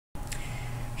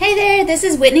there, this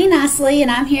is Whitney Nicely,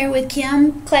 and I'm here with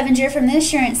Kim Clevenger from the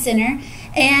Assurance Center.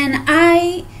 And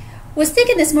I was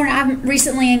thinking this morning, I'm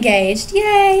recently engaged.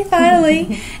 Yay,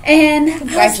 finally. And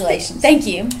congratulations. Thank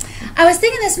you. I was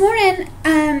thinking this morning,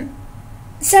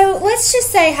 so let's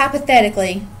just say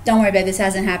hypothetically, don't worry about it, this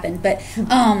hasn't happened, but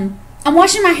I'm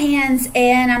washing my hands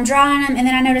and I'm drying them, and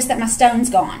then I notice that my stone's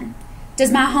gone.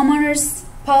 Does my homeowner's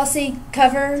policy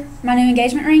cover my new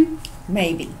engagement ring?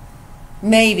 Maybe.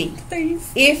 Maybe.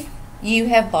 Please. If you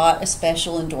have bought a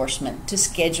special endorsement to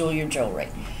schedule your jewelry.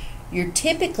 Your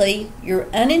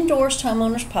unendorsed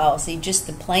homeowner's policy, just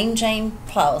the plain Jane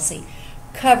policy,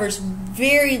 covers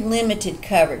very limited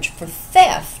coverage for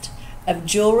theft of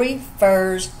jewelry,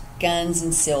 furs, guns,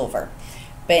 and silver.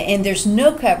 And there's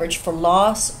no coverage for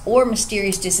loss or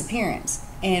mysterious disappearance.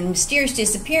 And mysterious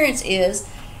disappearance is,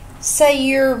 say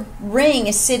your ring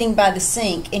is sitting by the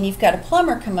sink and you've got a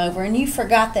plumber come over and you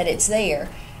forgot that it's there.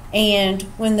 And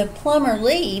when the plumber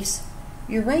leaves,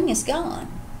 your ring is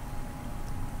gone.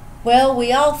 Well,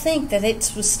 we all think that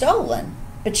it was stolen,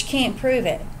 but you can't prove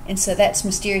it. And so that's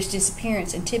mysterious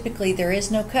disappearance. And typically there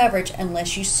is no coverage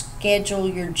unless you schedule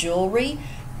your jewelry,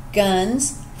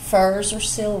 guns, furs, or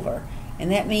silver.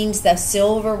 And that means the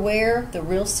silverware, the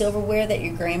real silverware that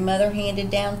your grandmother handed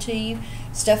down to you,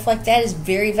 stuff like that is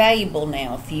very valuable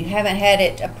now. If you haven't had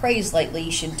it appraised lately,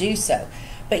 you should do so.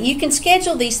 But you can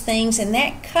schedule these things, and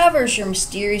that covers your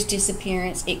mysterious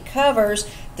disappearance. It covers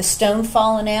the stone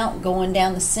falling out, going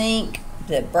down the sink,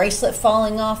 the bracelet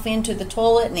falling off into the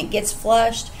toilet and it gets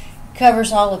flushed. It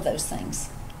covers all of those things.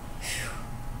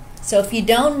 So if you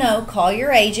don't know, call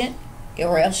your agent,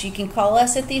 or else you can call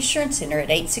us at the Assurance Center at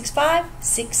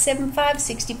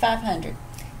 865-675-6500.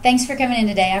 Thanks for coming in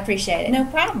today. I appreciate it. No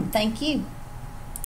problem. Thank you.